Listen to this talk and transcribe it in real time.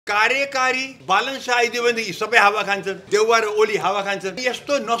कार्यकारी बालन आइदियो भनेदेखि सबै हावा खान्छन्, देउवा र ओली हावा खान्छन्।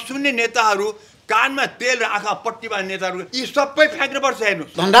 यस्तो नसुन्ने नेताहरू, कानमा तेल र आँखा पट्टी बाँध्ने नेताहरू, यी सबै फ्याँक्नुपर्छ।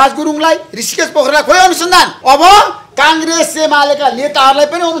 हेर्नुहोस्, धनराज गुरुङलाई ऋषिकेश पोखरेललाई खोइ अनुसन्धान। अब काङ्ग्रेस एमालेका नेताहरूलाई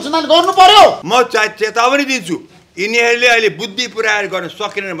पनि अनुसन्धान गर्नु पर्यो। म चेतावनी दिन्छु, यिनीहरूले अहिले बुद्धि पुऱ्याएर गर्न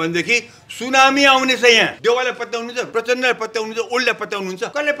सकेनन् भनेदेखि सुनामी आउनेछ। यहाँ देउवालाई पत्याउनुहुन्छ, प्रचण्डलाई पत्याउनुहुन्छ, ओलीलाई पत्याउनुहुन्छ,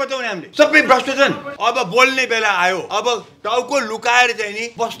 कसले पत्याउने? हामीले सबै भ्रष्ट छन्। अब बोल्ने बेला आयो, अब टाउको लुकाएर चाहिँ नि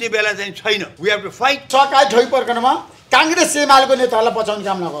बस्ने बेला चाहिँ छैन। We have to fight. सकाइ ठोइ पर्कनमा Congress एमालेको नेताहरूलाई बचाउने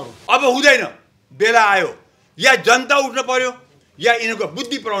काम नगरौँ। अब हुँदैन, बेला आयो। या जनता उठ्नु पर्यो या यिनीहरूको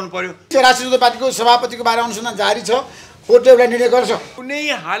बुद्धि पुऱ्याउनु पर्यो। राष्ट्रिय पार्टीको सभापतिको बारे अनुसन्धान जारी छ, कोर्टले एउटा निर्णय गर्छ। कुनै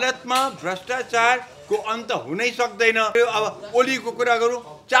हालतमा भ्रष्टाचारको अन्त हुनै सक्दैन। अब ओलीको कुरा गरौँ,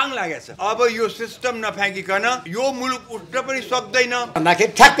 चाङ लागेछ। अब यो सिस्टम नफ्याँकिकन यो मुलुक उठ्न पनि सक्दैन।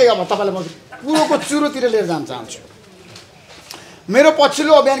 भन्दाखेरि ठ्याक्कै अब तपाईँलाई म कुरोको चुरोतिर लिएर जान चाहन्छु। मेरो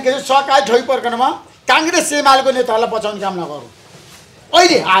पछिल्लो अभियान के छ, सकाइ ठोइ पर्कनमा काङ्ग्रेस एमालेको नेताहरूलाई बचाउने काम नगरौँ।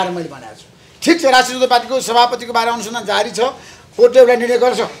 अहिले आएर मैले भनेको छु। ठिक छ, राष्ट्रिय पार्टीको सभापतिको बारे अनुसन्धान जारी छ, कोर्टले एउटा निर्णय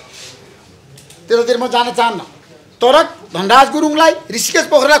गर्छ, त्यतातिर म जान चाहन्न। तर धनराज गुरुङलाई ऋषिकेश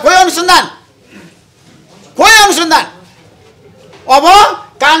पोखरेललाई खोइ अनुसन्धान। अब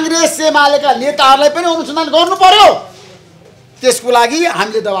काङ्ग्रेस एमालेका नेताहरूलाई पनि अनुसन्धान गर्नु पर्यो। त्यसको लागि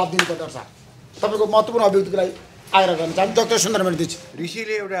हामीले दबाब दिनुपर्छ। सर, तपाईँको महत्त्वपूर्ण अभिव्यक्तिको लागि आग्रह गर्न चाहन्छु। डाक्टर सुन्दरमणि दीक्षित।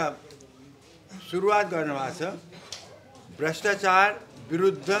 ऋषिले एउटा सुरुवात गर्नुभएको छ, भ्रष्टाचार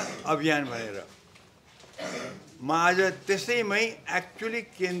विरुद्ध अभियान भनेर। म आज त्यसैमै एक्चुअली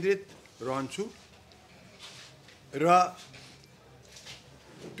केन्द्रित रहन्छु र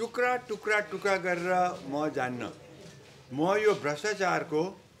टुक्रा टुक्रा टुक्रा गरेर म जान्न। म यो भ्रष्टाचारको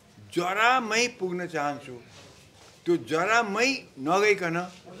जरामै पुग्न चाहन्छु। त्यो जरामै नगइकन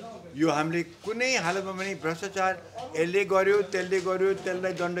यो हामीले कुनै हालतमा पनि भ्रष्टाचार यसले गर्यो त्यसले गर्यो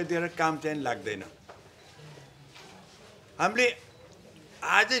त्यसलाई दण्ड दिएर काम चाहिँ लाग्दैन। हामीले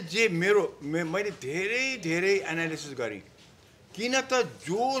आज जे मैले धेरै एनालिसिस गरेँ। किन त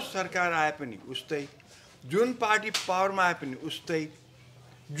जो सरकार आए पनि उस्तै, जुन पार्टी पावरमा आए पनि उस्तै,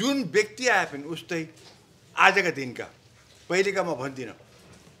 जुन व्यक्ति आए पनि उस्तै, आजका दिनका, पहिलेका म भन्दिनँ।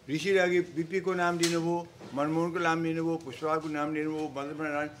 ऋषिले अघि बिपीको नाम लिनुभयो, मनमोहनको नाम लिनुभयो, पुष्पलालको नाम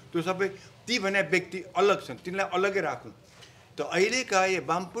लिनुभयो, त्यो सबै ती भने व्यक्ति अलग छन्, तिनलाई अलग्गै राखौँ। त अहिलेका यो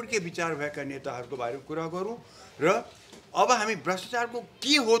वामपुर्के विचार भएका नेताहरूको बारेमा कुरा गरौँ। र अब हामी भ्रष्टाचारको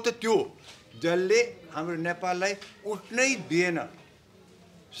के हो त त्यो जसले हाम्रो नेपाललाई उठ्नै दिएन,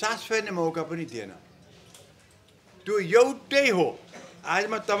 सास फेर्ने मौका पनि दिएन, त्यो एउटै हो। आज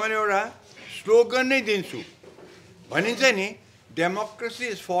म तपाईँलाई एउटा स्लोगन नै दिन्छु, भनिन्छ नि, democracy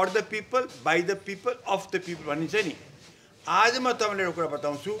is for the people, by the people, of the people भनिन्छ नि। आज म तपाईँलाई एउटा कुरा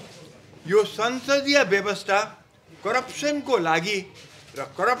बताउँछु, यो संसदीय व्यवस्था करप्सनको लागि र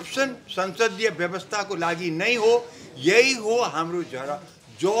करप्सन संसदीय व्यवस्थाको लागि नै हो। यही हो हाम्रो जर।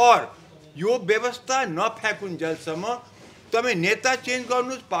 यो व्यवस्था नफ्याँकुन्जेलसम्म तपाईँ नेता चेन्ज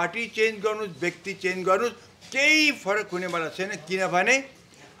गर्नुहोस्, पार्टी चेन्ज गर्नुहोस्, व्यक्ति चेन्ज गर्नुहोस्, केही फरक हुनेवाला छैन। किनभने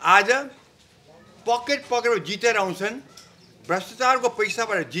आज पकेट जितेर आउँछन्, भ्रष्टाचारको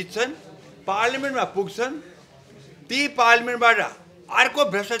पैसाबाट जित्छन्, पार्लिमेन्टमा पुग्छन्, ती पार्लिमेन्टबाट अर्को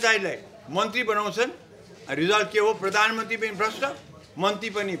भ्रष्टाचारीलाई मन्त्री बनाउँछन्। रिजल्ट के हो? प्रधानमन्त्री पनि भ्रष्ट, मन्त्री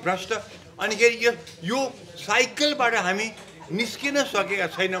पनि भ्रष्ट। अनिखेरि यो साइकलबाट हामी निस्किन सकेका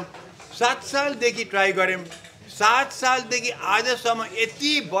छैनौँ। 7 सालदेखि ट्राई गऱ्यौँ, 7 सालदेखि आजसम्म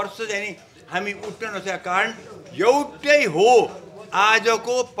यति वर्ष चाहिँ नि हामी उठ्न नसकेका कारण एउटै हो,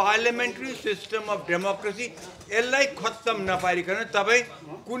 आजको पार्लियामेन्ट्री सिस्टम अफ डेमोक्रेसी। यसलाई खत्तम नपारिकन तपाईँ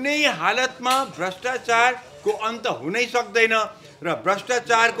कुनै हालतमा भ्रष्टाचारको अन्त हुनै सक्दैन। र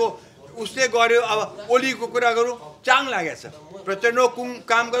भ्रष्टाचारको उसले गर्यो, अब ओलीको कुरा गरौँ, चाङ लागेछ। प्रचण्डको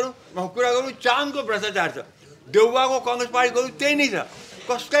काम गरौँ, कुरा गरौँ, चाङको भ्रष्टाचार छ। देउवाको कङ्ग्रेस पार्टी गरौँ, त्यही नै छ,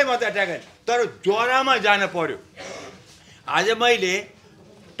 कसकै मात्रै अट्याक गरेन। तर ज्वरामा जान पर्यो। आज मैले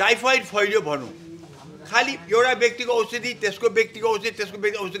टाइफाइड फैल्यो भनौँ, खालि एउटा व्यक्तिको औषधि, त्यसको व्यक्तिको औषधि, त्यसको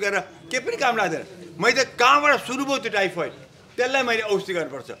व्यक्तिको औषधि गरेर केही पनि काम लाग्दैन। मैले त कहाँबाट सुरु भयो त्यो टाइफाइड, त्यसलाई मैले औषधि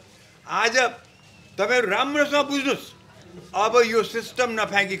गर्नुपर्छ। आज तपाईँहरू राम्रोसँग बुझ्नुहोस्, अब यो सिस्टम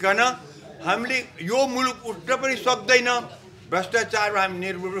नफ्याँकिकन हामीले यो मुलुक उठ्न पनि सक्दैन, भ्रष्टाचारमा हामी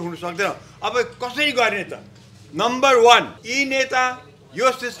निर्भर हुन सक्दैन। अब कसरी गर्ने त? नम्बर 1, यी नेता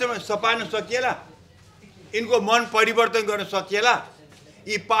यो सिस्टममा सपार्न सकिएला, यिनको मन परिवर्तन गर्न सकिएला,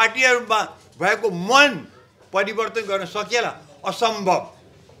 यी पार्टीहरूमा भएको मन परिवर्तन गर्न सकिएला?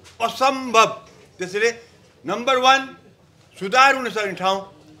 असम्भव। त्यसैले नम्बर 1, सुधार हुन सक्ने ठाउँ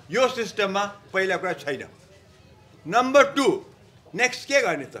यो सिस्टममा पहिला कुरा छैन। नम्बर 2, नेक्स्ट के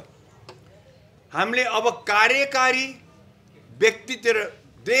गर्ने त? हामीले अब कार्यकारी व्यक्तितिर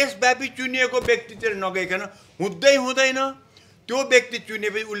देशव्यापी चुनिएको व्यक्तितिर नगइकन हुँदैन। त्यो व्यक्ति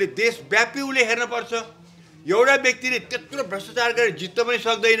चुनेपछि उसले देशव्यापी उसले हेर्नुपर्छ। एउटा व्यक्तिले त्यत्रो भ्रष्टाचार गरेर जित्न पनि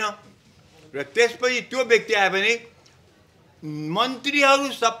सक्दैन र त्यसपछि त्यो व्यक्ति आयो भने मन्त्रीहरू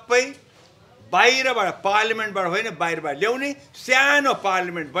सबै बाहिरबाट पार्लिमेन्टबाट होइन बाहिरबाट ल्याउने, सानो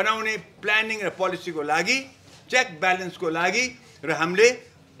पार्लिमेन्ट बनाउने, प्लानिङ र पोलिसीको लागि, चेक ब्यालेन्सको लागि र हामीले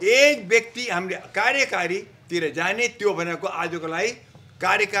एक व्यक्ति हामीले कार्यकारीतिर जाने, त्यो भनेको आजको लागि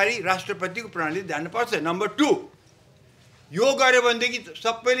कार्यकारी राष्ट्रपतिको प्रणाली जानुपर्छ। नम्बर 2 यो गर्यो भनेदेखि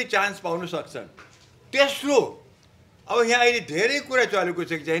सबैले चान्स पाउन सक्छन्। तेस्रो अब यहाँ अहिले धेरै कुरा चलेको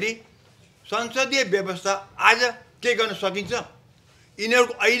छ कि चाहिँ नि संसदीय व्यवस्था आज के गर्न सकिन्छ,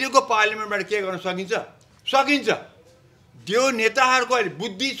 यिनीहरूको अहिलेको पार्लिमेन्टबाट के गर्न सकिन्छ। त्यो नेताहरूको अहिले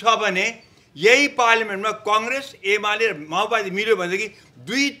बुद्धि छ भने यही पार्लिमेन्टमा काङ्ग्रेस, एमाले र माओवादी मिल्यो भनेदेखि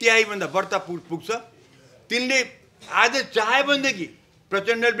 2/3 भन्दा बढ्ता पुग्छ। तिनले आज चाह्यो भनेदेखि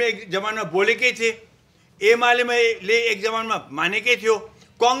प्रचण्डले एक जमानामा बोलेकै थिए, एमालेले एक जमानामा मानेकै थियो,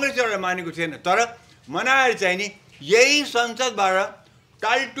 काङ्ग्रेसबाट मानेको थिएन। तर मनाएर चाहिँ नि यही संसदबाट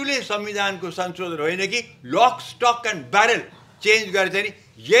टालटुले संविधानको संशोधन होइन कि lock stock and barrel change गरेर चाहिँ नि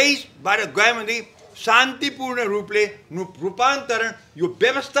यहीबाट गयो भनेदेखि शान्तिपूर्ण रूपले रूपान्तरण, यो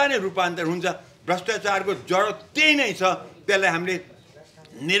व्यवस्था नै रूपान्तरण हुन्छ। भ्रष्टाचारको जड त्यही नै छ, त्यसलाई हामीले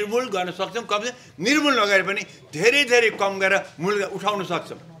निर्मूल गर्न सक्छौँ। कमसे निर्मूल नगरे पनि धेरै धेरै कम गरेर मूल उठाउन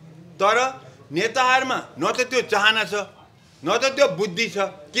सक्छौँ। तर नेताहरूमा न त त्यो चाहना छ न त त्यो बुद्धि छ।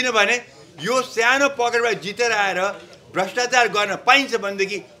 किनभने यो सानो पकेटबाट जितेर आएर भ्रष्टाचार गर्न पाइन्छ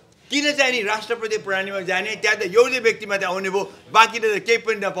भनेदेखि किन चाहिँ नि राष्ट्रपति प्रणालीमा जाने, त्यहाँ त एउटै व्यक्ति मात्रै आउने भयो, बाँकीले त केही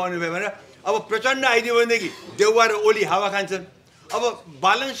पनि नपाउने भयो भनेर अब प्रचण्ड आइदियो भनेदेखि देउवा र ओली हावा खान्छन्, अब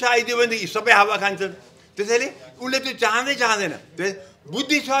बालन शाह आइदियो भनेदेखि सबै हावा खान्छन्। त्यसैले उसले त्यो चाहँदैन।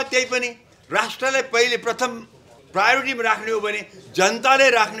 बुद्धि छ त्यही पनि राष्ट्रलाई पहिले प्रथम प्रायोरिटीमा राख्ने हो भने, जनताले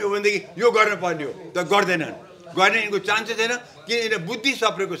राख्ने हो भनेदेखि यो गर्नुपर्ने हो, त गर्दैनन्। गर्ने यिनको चान्सै छैन, किन यिनीहरू बुद्धि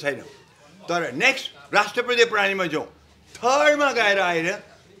सप्रेको छैन। तर नेक्स्ट राष्ट्रपति प्रणालीमा जाउँ। थर्डमा गएर आएर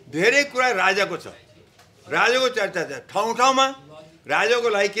धेरै कुरा राजाको छ, राजाको चर्चा छ ठाउँ ठाउँमा राजाको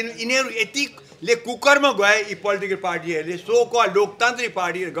लागि। किन यिनीहरू यतिले कुकरमा गए यी पोलिटिकल पार्टीहरूले, सोकवा लोकतान्त्रिक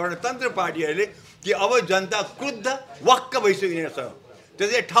पार्टी र गणतन्त्र पार्टीहरूले कि अब जनता क्रुद्ध वाक्क भइसक्यो यिनीहरूसँग।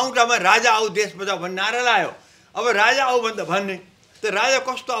 त्यसैले ठाउँ ठाउँमा राजा आऊ देश बचाऊ भन्ने नारा लायो। अब राजा आऊ भन्दा भन्ने त राजा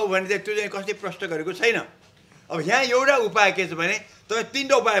कस्तो आऊ भने चाहिँ त्यो चाहिँ कसले प्रश्न गरेको छैन। अब यहाँ एउटा उपाय के छ भने तपाईँ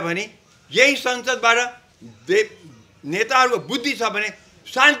 3वटा उपाय भने यही संसदबाट नेताहरूको बुद्धि छ भने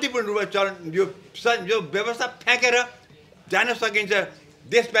शान्तिपूर्ण रूपमा यो व्यवस्था फ्याँकेर जान सकिन्छ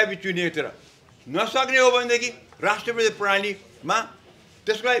देशव्यापी चुनिएतिर। नसक्ने हो भनेदेखि राष्ट्रपति प्रणालीमा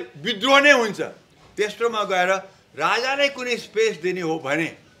त्यसको लागि विद्रोह नै हुन्छ। तेस्रोमा गएर राजालाई कुनै स्पेस दिने हो भने,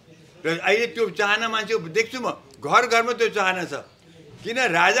 र अहिले त्यो चाहना मान्छे देख्छु म घर घरमा त्यो चाहना छ। किन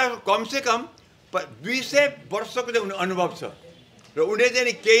राजा कमसेकम 200 वर्षको चाहिँ अनुभव छ र उनले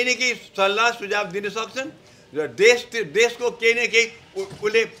चाहिँ केही न केही सल्लाह सुझाव दिन सक्छन् र देशको केही न केही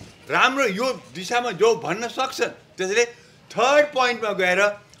उसले राम्रो यो दिशामा जो भन्न सक्छन्। त्यसैले थर्ड पोइन्टमा गएर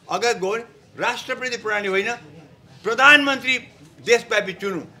अगाडि गयो राष्ट्रपति प्रणाली होइन प्रधानमन्त्री देशव्यापी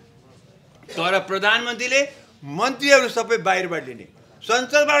चुनौँ। तर प्रधानमन्त्रीले मन्त्रीहरू सबै बाहिरबाट लिने,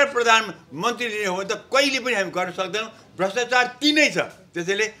 संसदबाट प्रधानमन्त्री लिने हो भने त कहिले पनि हामी गर्न सक्दैनौँ। भ्रष्टाचार तिनै छ।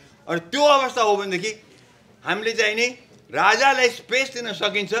 त्यसैले अनि त्यो अवस्था हो भनेदेखि हामीले चाहिँ नि राजालाई स्पेस दिन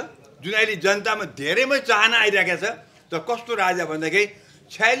सकिन्छ, जुन अहिले जनतामा धेरैमै चाहना आइरहेको छ। त कस्तो राजा भन्दाखेरि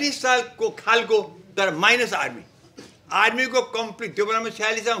 46 सालको खालको तर माइनस आर्मीको कम्प्लिट। त्यो बेलामा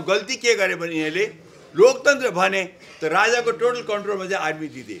 46 सालमा गल्ती के गरे भने यिनीहरूले लोकतन्त्र भने त राजाको टोटल कन्ट्रोलमा चाहिँ आर्मी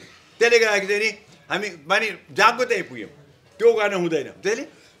दिँदै, त्यसले गर्दाखेरि चाहिँ नि हामी मानि जहाँको त्यहीँ पुग्यौँ। त्यो गर्न हुँदैन। त्यसले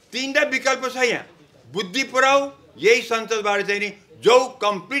 3वटा विकल्प छ यहाँ, बुद्धि पुऱ्याऊ, यही संसदबाट चाहिँ नि जो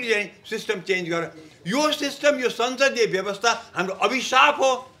कम्प्लिट चाहिँ सिस्टम चेन्ज गर। यो सिस्टम, यो संसदीय व्यवस्था हाम्रो अभिशाप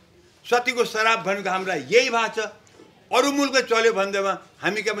हो। सतीको शराब भनेको हामीलाई यही भएको छ। अरू मुलुक चल्यो भन्दैमा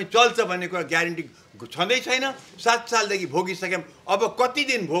हामी कहाँ पनि चल्छ भन्ने कुरा ग्यारेन्टी छँदै छैन। 7 सालदेखि भोगिसक्यौँ, अब कति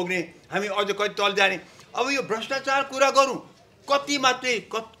दिन भोग्ने, हामी अझ कति तल जाने। अब यो भ्रष्टाचार कुरा गरौँ, कति मात्रै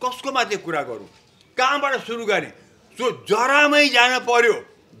कसको मात्रै कुरा गरौँ, कहाँबाट सुरु गर्ने। सो जरामै जान पर्यो।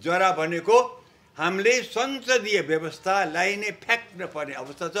 जरा भनेको हामीले संसदीय व्यवस्थालाई नै फ्याक्न पर्ने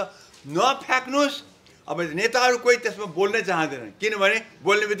अवस्था छ। नफ्याक्नुहोस्। अब नेताहरू कोही त्यसमा बोल्नै चाहँदैन, किनभने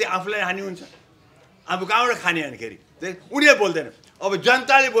बोल्ने बित्तिकै आफूलाई हानि हुन्छ। अब कहाँबाट खाने अनिखेरि उनीहरूले बोल्दैन। अब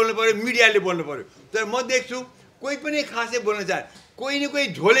जनताले बोल्नु पऱ्यो, मिडियाले बोल्नु पऱ्यो। तर म देख्छु कोही पनि खासै बोल्न चाहे, कोही न कोही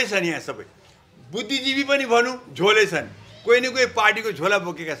झोले छन् यहाँ। सबै बुद्धिजीवी पनि भनौँ झोले छन्, कोही न कोही पार्टीको झोला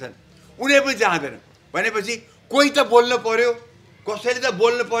बोकेका छन्। उनीहरू पनि चाहँदैन भनेपछि कोही त बोल्नु पऱ्यो, कसैले त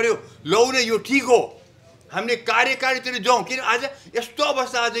बोल्नु पऱ्यो। लौ न यो ठिक हो, हामीले कार्यकारीतिर जाउँ। किन आज यस्तो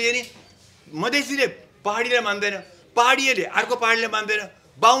अवस्था आज यही मधेसीले पहाडीलाई मान्दैन, पहाडीले अर्को पहाडीले मान्दैन,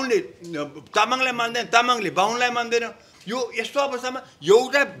 बाहुनले तामाङलाई मान्दैन, तामाङले बाहुनलाई मान्दैन। यो यस्तो अवस्थामा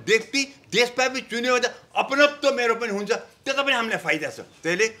एउटा व्यक्ति देशव्यापी चुन्यो भने अपनत्व मेरो पनि हुन्छ, त्यता पनि हामीलाई फाइदा छ।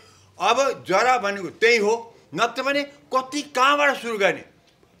 त्यसले अब जरा भनेको त्यही हो, नत्र भने कति कहाँबाट सुरु गर्ने।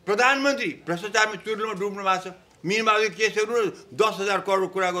 प्रधानमन्त्री भ्रष्टाचारमा चुर्लुमा डुब्नु भएको छ, मिनबहादुर केसहरू 10,000 करोड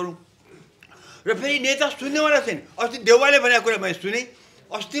कुरा गरौँ र फेरि नेता सुन्नेवाला छैन। अस्ति देउवाले भनेको कुरा मैले सुने,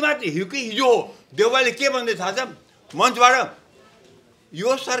 अस्ति मात्रै हिजो हो देउवाले के भन्दै थाहा छ मञ्चबाट, यो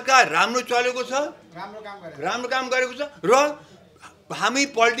सरकार राम्रो चलेको छ, राम्रो काम गरेको छ र हामी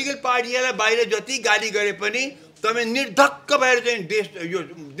पोलिटिकल पार्टीलाई बाहिर जति गाली गरे पनि तपाईँ निर्धक्क भएर चाहिँ यो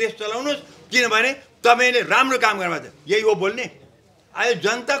देश चलाउनुहोस्, किनभने तपाईँले राम्रो काम गर्नुभएको छ। यही हो बोल्ने। अहिले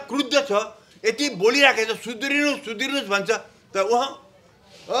जनता क्रुद्ध छ, यति बोलिराखेको छ, सुध्रिनुहोस् भन्छ, त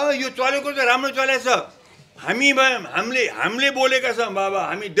यो चलेको त राम्रो चलेछ, हामीले बोलेका छौँ बाबा,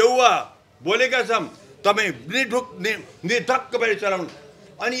 हामी देउवा बोलेका छौँ, तपाईँ निर्धक्क भएर चलाउनु।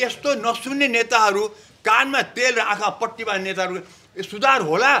 अनि यस्तो नसुन्ने नेताहरू, कानमा तेल र आँखा पट्टी बाँध्ने नेताहरू सुधार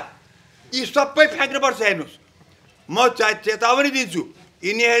होला, यी सबै फ्याँक्नुपर्छ। हेर्नुहोस्, म चेतावनी दिन्छु,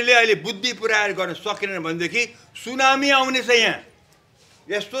 यिनीहरूले अहिले बुद्धि पुऱ्याएर गर्न सकेनन् भनेदेखि सुनामी आउनेछ। यहाँ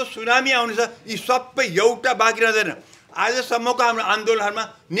यस्तो सुनामी आउनेछ, यी सबै एउटा बाँकी रहँदैन। आजसम्मको हाम्रो आन्दोलनहरूमा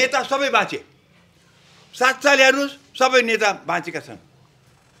नेता सबै बाँचे, 7 साल हेर्नुहोस् सबै नेता बाँचेका छन्,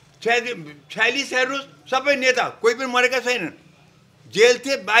 46 हेर्नुहोस् सबै नेता कोही पनि मरेका छैनन्, जेल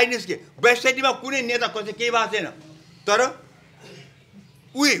थिए बाहिर निस्के, 62मा कुनै नेता कसै केही भएको छैन। तर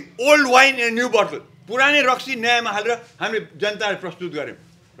उही ओल्ड वाइन एन्ड न्यू बोतल, पुरानै रक्सी नयाँमा हालेर हामीले जनतालाई प्रस्तुत गऱ्यौँ।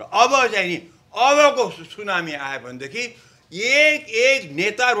 र अब चाहिँ नि अबको सुनामी आयो भनेदेखि एक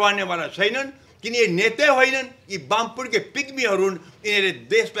नेता रहनेवाला छैनन्, किन यी नेतै होइनन्, यी वामपुरके पिग्मीहरू हुन्। यिनीहरूले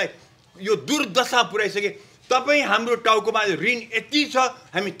देशलाई यो दुर्दशा पुर्याइसके। तपाईँ हाम्रो टाउकोमा ऋण यति छ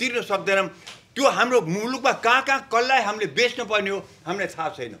हामी तिर्न सक्दैनौँ, त्यो हाम्रो मुलुकमा कहाँ कसलाई हामीले बेच्नु पर्ने हो हामीलाई थाहा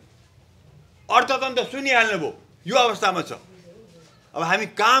छैन। अर्थतन्त्र सुनिहाल्नु भयो, यो अवस्थामा छ। अब हामी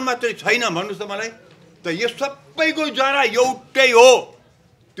कहाँ मात्रै छैन भन्नुहोस् त मलाई, त यो सबैको जरा एउटै हो,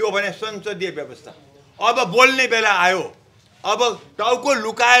 त्यो भने संसदीय व्यवस्था। अब बोल्ने बेला आयो, अब टाउको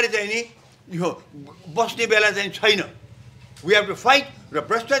लुकाएर चाहिँ नि यो बस्ने बेला चाहिँ छैन। We have to fight. र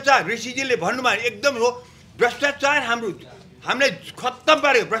भ्रष्टाचार ऋषिजीले भन्नुभयो एकदम हो, भ्रष्टाचार हामीलाई खत्तम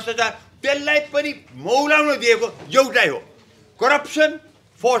पारेको भ्रष्टाचार, त्यसलाई पनि मौलाउन दिएको एउटै हो, करप्सन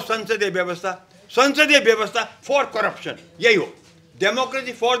फर संसदीय व्यवस्था, संसदीय व्यवस्था फर करप्सन। यही हो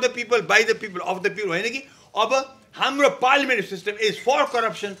democracy, for the people, by the people, of the people होइन कि। अब हाम्रो parliamentary system is for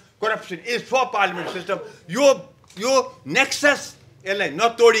corruption, corruption is for parliamentary system. यो नेक्सस यसलाई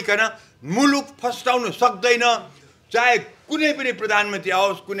नतोडिकन मुलुक फस्टाउन सक्दैन। चाहे कुनै पनि प्रधानमन्त्री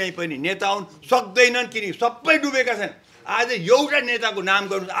आओस्, कुनै पनि नेता आउन्, सक्दैनन्, किन सबै डुबेका छन्। आज एउटा नेताको नाम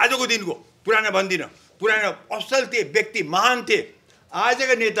गर्नुहोस्, आजको दिनको, पुरानो भन्दिनँ, पुरानो असल थिए व्यक्ति, महान थिए।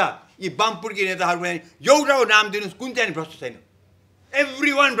 आजका नेता यी वामपुरकी नेताहरू एउटाको नाम दिनुहोस्, कुन चाहिँ भ्रष्ट छैन।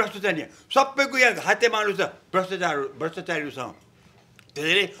 एभ्री वान भ्रष्ट छैन, सबैको यहाँ हाते मार्नु छ भ्रष्टाचारीहरूसँग।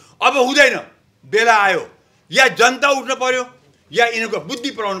 त्यसैले अब हुँदैन, बेला आयो, या जनता उठ्नु पर्यो या यिनीहरूको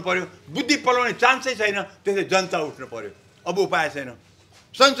बुद्धि पलाउनु पर्यो। बुद्धि पलाउने चान्सै छैन, त्यसले जनता उठ्नु पर्यो। अब उपाय छैन,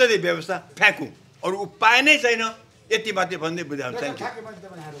 संसदीय व्यवस्था फ्याँकौँ, अरू उपाय नै छैन। यति मात्रै भन्दै बुझाउनु चाहिन्छ।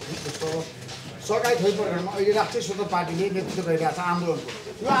 सरकारी थोइपरमा अहिले राष्ट्रिय स्वतन्त्र पार्टीले नेतृत्व गरिरहेको छ आन्दोलनको,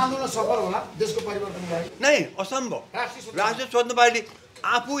 यो आन्दोलन सफल होला, देशको परिवर्तन भयो? नै, असम्भव। राष्ट्रिय स्वतन्त्र पार्टी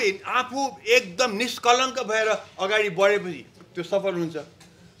आफू एकदम निष्कलङ्क भएर अगाडि बढेपछि त्यो सफल हुन्छ।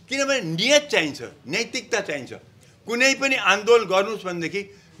 किनभने नियत चाहिन्छ, नैतिकता चाहिन्छ। कुनै पनि आन्दोलन गर्नुहोस् भनेदेखि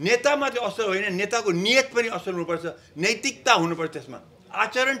नेता मात्रै असल होइन, नेताको नियत पनि असल हुनुपर्छ, नैतिकता हुनुपर्छ, त्यसमा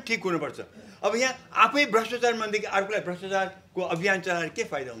आचरण ठिक हुनुपर्छ। अब यहाँ आफै भ्रष्टाचार भनेदेखि अर्कोलाई भ्रष्टाचारको अभियान चलाएर के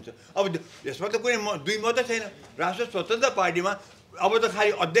फाइदा हुन्छ? अब यसमा त कुनै दुई मत छैन। राष्ट्रिय स्वतन्त्र पार्टीमा अब त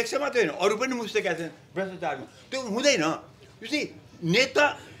खालि अध्यक्ष मात्रै होइन, अरू पनि मुस्तेका छन् भ्रष्टाचारमा, त्यो हुँदैन। जस्तै नेता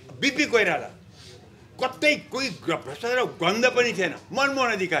बिपी कोइराला, कतै कोही भ्रष्टाचार गन्ध पनि थिएन।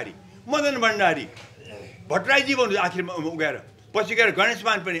 मनमोहन अधिकारी, मदन भण्डारी, भट्टराईजी भन्नु आखिरमा गएर, पछि गएर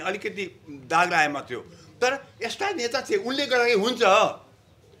गणेशमान पनि अलिकति दाग लाए मात्रै हो। तर यस्ता नेता थिए, उनले गर्दाखेरि हुन्छ।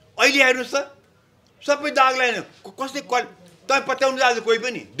 अहिले हेर्नुहोस् त, सबै दाग लाएन। कसले तपाईँ पत्याउनु आज कोही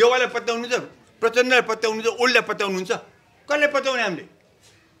पनि देउवालाई पत्याउनुहुन्छ, प्रचण्डलाई पत्याउनुहुन्छ, ओल्डलाई पत्याउनुहुन्छ, कसले पत्याउने? हामीले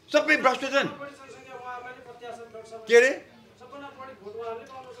सबै भ्रष्ट छन्। के अरे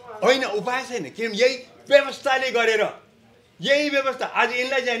होइन, उपाय छैन। किन यही व्यवस्थाले गरेर, यही व्यवस्था आज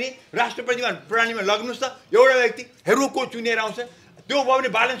यिनलाई चाहिँ नि राष्ट्रपतिमा प्रणालीमा लग्नुहोस् त, एउटा व्यक्ति हेर्नु को चुनेर आउँछ, त्यो भयो भने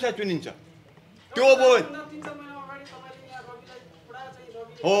बालनसा चुनिन्छ। त्यो भयो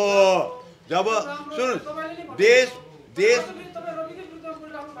हो, जब सुन्नुहोस् देश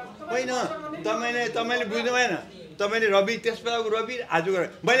होइन तपाईँले बुझ्नु भएन तपाईँले रवि त्यसबेलाको रवि आजको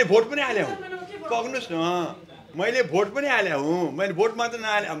मैले भोट पनि हालेँ हुँ पक्नुहोस् न मैले भोट पनि हालेँ हुँ मैले भोट मात्र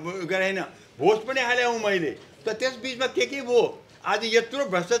गरेन भोट पनि हालेँ हुँ मैले त त्यस बिचमा के भयो आज यत्रो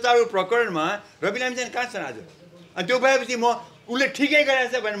भ्रष्टाचारको प्रकरणमा रवि लामिछाने कहाँ छन् आज अनि त्यो भएपछि म उसले ठिकै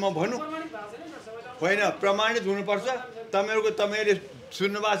गरेछ भने म भन्नु होइन प्रमाणित हुनुपर्छ तपाईँले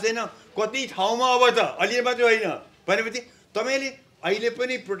सुन्नुभएको छैन कति ठाउँमा अब त अलि मात्रै होइन भनेपछि तपाईँले अहिले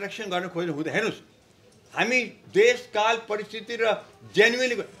पनि प्रोटेक्सन गर्न खोज्नु हुँदैन हेर्नुहोस् हामी देशकाल परिस्थिति र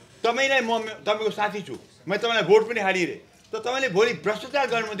जेन्युनली तपाईँलाई म तपाईँको साथी छु म तपाईँलाई भोट पनि हालिरहेँ त तपाईँले भोलि भ्रष्टाचार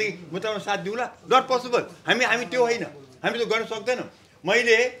गर्नुदेखि म तपाईँलाई साथ दिउँला नट पोसिबल हामी त्यो होइन हामी त गर्न सक्दैनौँ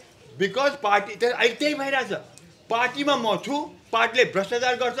मैले बिकज पार्टी अहिले त्यही भइरहेछ पार्टीमा म छु पार्टीले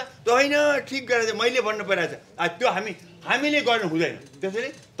भ्रष्टाचार गर्छ त होइन ठिक गरेर मैले भन्नु परिरहेछ त्यो हामीले गर्नु हुँदैन त्यसैले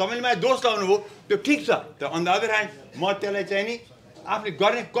तपाईँले मलाई दोष लाउनु भयो त्यो ठिक छ तर अन द अदर ह्यान्ड म त्यसलाई चाहिँ नि आफूले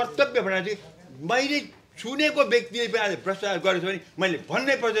गर्ने कर्तव्य भनेर चाहिँ मैले सुनेको व्यक्तिले पनि भ्रष्टाचार गरेछ भने मैले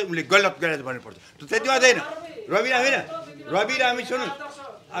भन्नै पर्छ उसले गलत गरेर भन्नुपर्छ त्यति मात्रै होइन रवि हामी सुन्नुहोस्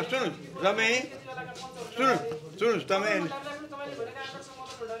अब सुन्नुहोस् तपाईँ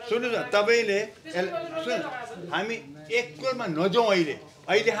सुन्नुहोस् न तपाईँले हामी एकमा नजाउँ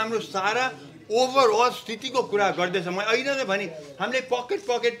अहिले हाम्रो सारा ओभरअल स्थितिको कुरा गर्दैछ म अहिले नै भने हामीले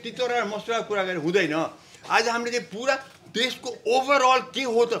पकेट तितौरा र मसलाको कुरा गरेर हुँदैन आज हामीले चाहिँ पुरा देशको ओभरअल के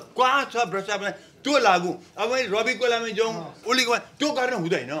हो त कहाँ छ भ्रष्टाचार त्यो लागु अब मैले रविको लागि जाउँ उसलेको त्यो गर्न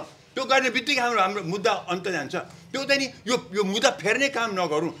हुँदैन त्यो गर्ने बित्तिकै हाम्रो मुद्दा अन्त जान्छ त्यो चाहिँ नि यो मुद्दा फेर्ने काम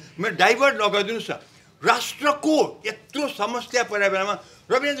नगरौँ मेरो डाइभर्ट नगरिदिनुहोस् न राष्ट्रको यत्रो समस्या परेको बेलामा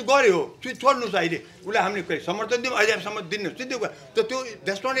रविले गऱ्यो हो छोड्नुहोस् अहिले उसलाई हामीले समर्थन दिउँ अहिले हामी समर्थन दिनुहोस् त्यो त्यो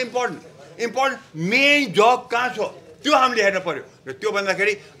द्याट्स नट इम्पोर्टेन्ट मेन जब कहाँ छ त्यो हामीले हेर्नु पऱ्यो र त्यो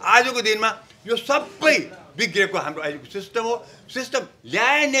भन्दाखेरि आजको दिनमा यो सबै बिग्रेको हाम्रो अहिलेको सिस्टम हो सिस्टम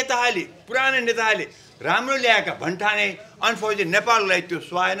ल्याए नेताहरूले पुराना नेताहरूले राम्रो ल्याएका भन्ठाने अनफर्चुनेट नेपाललाई त्यो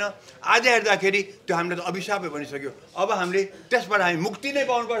सुहाएन आज हेर्दाखेरि त्यो हामीले त अभिशापै बनिसक्यो अब हामीले त्यसबाट हामी मुक्ति नै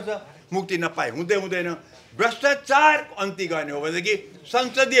पाउनुपर्छ मुक्ति नपाए हुँदैन भ्रष्टाचार अन्त्य गर्ने हो भनेदेखि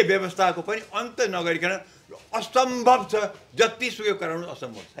संसदीय व्यवस्थाको पनि अन्त नगरिकन असम्भव छ जतिसुकै गराउनु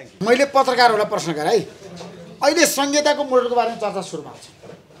असम्भव थ्याङ्क यू मैले पत्रकारहरूलाई प्रश्न गरेँ है अहिले संहिताको मोडलको बारेमा चर्चा सुरु भएको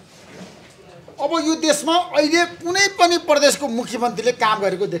छ अब यो देशमा अहिले कुनै पनि प्रदेशको मुख्यमन्त्रीले काम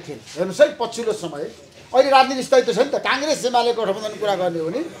गरेको देखिएन हेर्नुहोस् है पछिल्लो समय अहिले राजनीति स्थायित्व छ नि त काङ्ग्रेस एमाले गठबन्धन कुरा गर्ने हो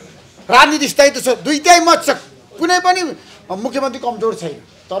भने राजनीति स्थायित्व छ दुईटै मत छ कुनै पनि मुख्यमन्त्री कमजोर छैन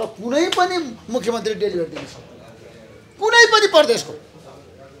तर कुनै पनि मुख्यमन्त्री डेलिभर दिन सक्दैन कुनै पनि प्रदेशको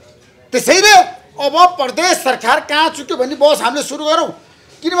त्यसैले अब प्रदेश सरकार कहाँ चुक्यो भन्ने बस हामीले सुरु गरौँ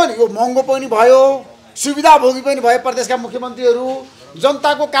किनभने यो महँगो पनि भयो सुविधाभोगी पनि भयो प्रदेशका मुख्यमन्त्रीहरू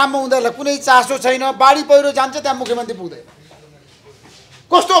जनताको काममा उनीहरूलाई कुनै चासो छैन बाढी पहिरो जान्छ त्यहाँ मुख्यमन्त्री पुग्दैन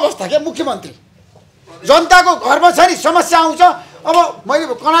कस्तो अवस्था क्या मुख्यमन्त्री जनताको घरमा छ नि समस्या आउँछ अब मैले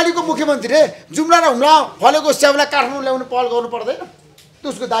कर्णालीको मुख्यमन्त्रीले जुम्ला र हुम्ला फलेको स्याउलाई काठमाडौँ ल्याउनु पहल गर्नु पर्दैन त्यो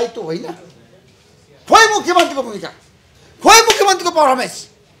उसको दायित्व होइन खोइ मुख्यमन्त्रीको भूमिका खोइ मुख्यमन्त्रीको पर्फर्मेन्स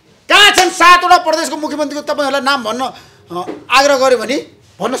कहाँ छन् 7 वटा प्रदेशको मुख्यमन्त्रीको तपाईँहरूलाई नाम भन्न आग्रह गर्यो भने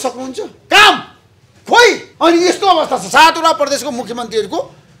भन्न सक्नुहुन्छ काम खोइ अनि यस्तो अवस्था छ 7 वटा प्रदेशको मुख्यमन्त्रीहरूको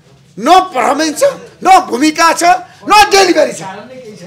न पर्फर्मेन्स छ न भूमिका छ न डेलिभरी छ